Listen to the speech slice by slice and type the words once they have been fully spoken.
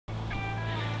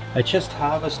I just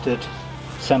harvested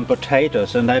some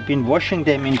potatoes and I've been washing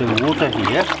them in the water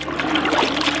here,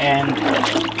 and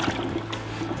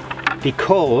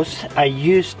because I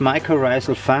used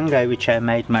mycorrhizal fungi which I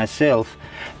made myself,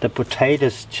 the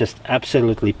potatoes just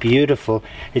absolutely beautiful.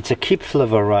 It's a Kipfler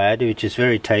variety which is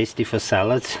very tasty for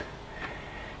salads.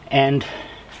 And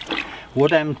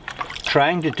what I'm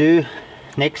trying to do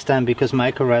next time, because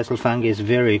mycorrhizal fungi is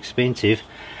very expensive,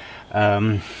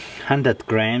 100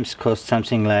 grams cost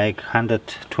something like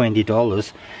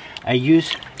 $120. I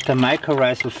use the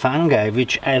mycorrhizal fungi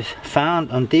which I've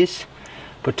found on this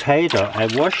potato. I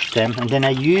washed them and then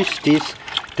I use this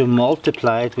to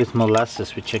multiply it with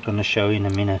molasses, which I'm going to show you in a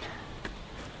minute.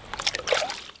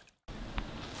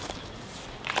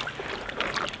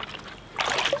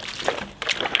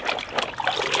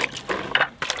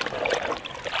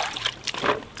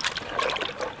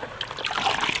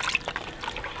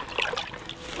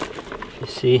 You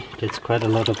see, that's quite a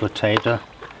lot of potato.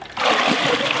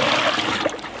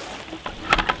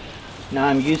 Now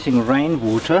I'm using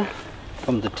rainwater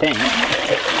from the tank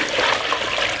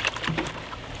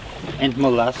and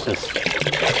molasses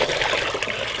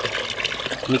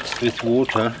mixed with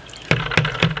water.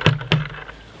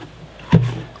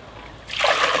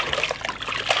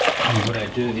 And what I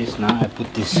do is now I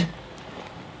put this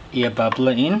air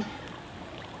bubbler in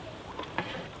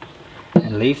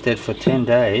and leave that for 10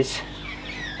 days,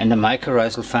 and the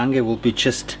mycorrhizal fungi will be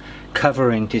just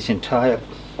covering this entire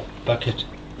bucket.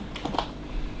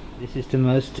 This is the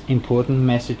most important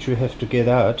message you have to get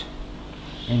out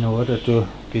in order to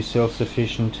be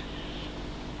self-sufficient.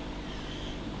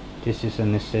 This is a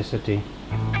necessity.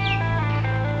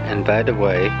 And by the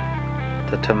way,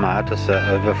 the tomatoes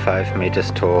are over 5 meters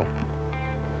tall.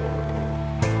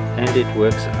 And it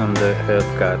works on the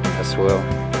herb garden as well.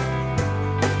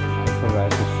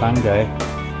 Mycorrhizal fungi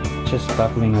just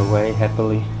bubbling away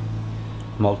happily,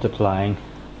 multiplying.